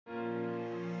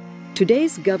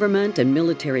Today's government and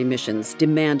military missions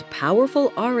demand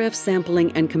powerful RF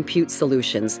sampling and compute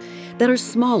solutions that are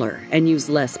smaller and use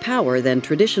less power than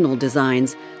traditional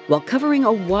designs while covering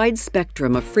a wide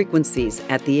spectrum of frequencies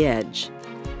at the edge.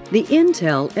 The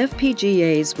Intel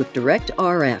FPGAs with direct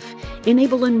RF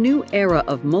enable a new era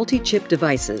of multi-chip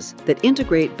devices that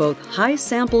integrate both high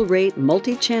sample rate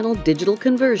multi-channel digital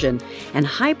conversion and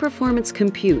high-performance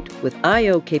compute with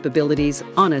I/O capabilities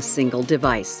on a single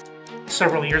device.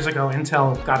 Several years ago,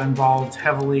 Intel got involved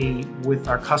heavily with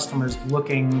our customers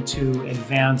looking to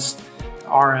advance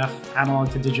RF,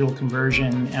 analog to digital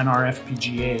conversion, and our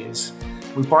FPGAs.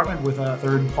 We partnered with a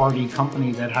third-party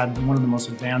company that had one of the most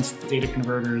advanced data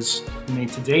converters made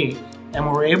to date, and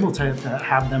we were able to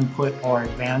have them put our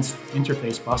advanced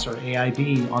interface bus, or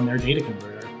AIB, on their data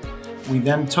converter. We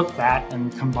then took that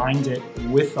and combined it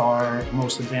with our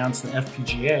most advanced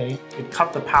FPGA. It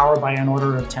cut the power by an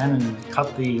order of 10 and it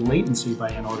cut the latency by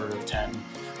an order of 10.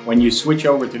 When you switch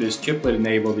over to this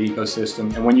chiplet-enabled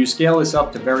ecosystem, and when you scale this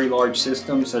up to very large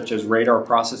systems such as radar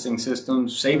processing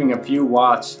systems, saving a few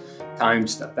watts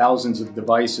times thousands of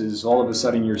devices, all of a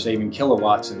sudden you're saving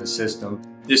kilowatts in the system.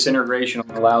 This integration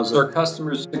allows our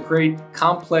customers to create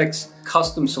complex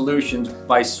custom solutions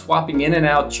by swapping in and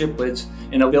out chiplets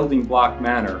in a building block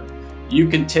manner. You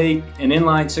can take an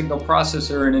inline signal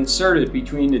processor and insert it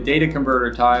between the data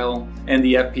converter tile and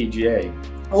the FPGA.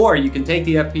 Or you can take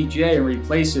the FPGA and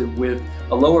replace it with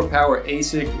a lower power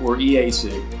ASIC or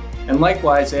eASIC. And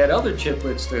likewise add other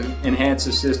chiplets to enhance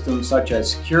the system, such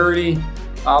as security,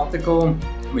 optical,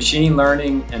 machine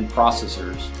learning, and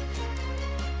processors.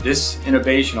 This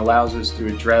innovation allows us to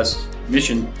address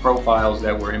mission profiles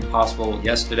that were impossible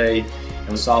yesterday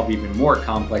and solve even more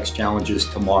complex challenges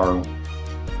tomorrow.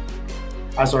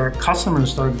 As our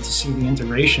customers started to see the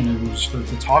integration and we started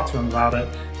to talk to them about it,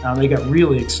 they got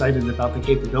really excited about the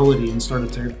capability and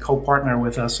started to co-partner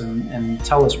with us and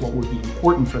tell us what would be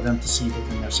important for them to see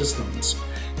within their systems.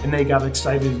 And they got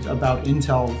excited about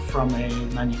Intel from a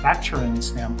manufacturing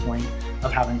standpoint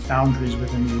of having foundries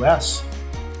within the US.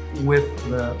 With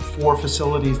the 4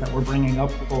 facilities that we're bringing up,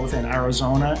 both in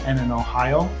Arizona and in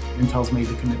Ohio, Intel's made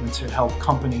the commitment to help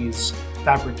companies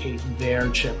fabricate their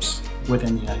chips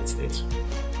within the United States.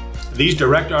 These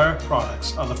direct RF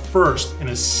products are the first in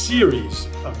a series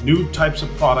of new types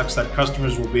of products that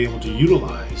customers will be able to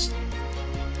utilize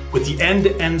with the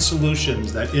end-to-end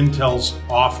solutions that Intel's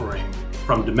offering,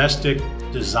 from domestic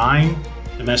design,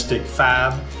 domestic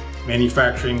fab,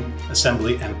 manufacturing,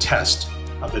 assembly, and test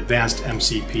of advanced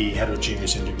MCP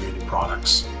heterogeneous integrated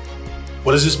products.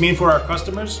 What does this mean for our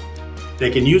customers?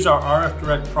 They can use our RF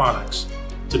Direct products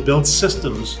to build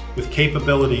systems with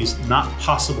capabilities not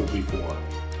possible before.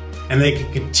 And they can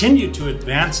continue to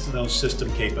advance those system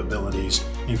capabilities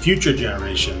in future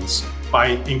generations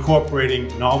by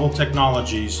incorporating novel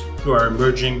technologies to our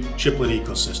emerging chiplet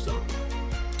ecosystem.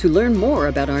 To learn more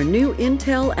about our new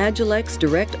Intel Agilex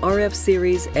Direct RF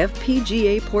Series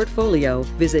FPGA portfolio,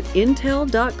 visit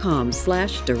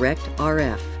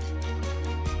intel.com/directrf.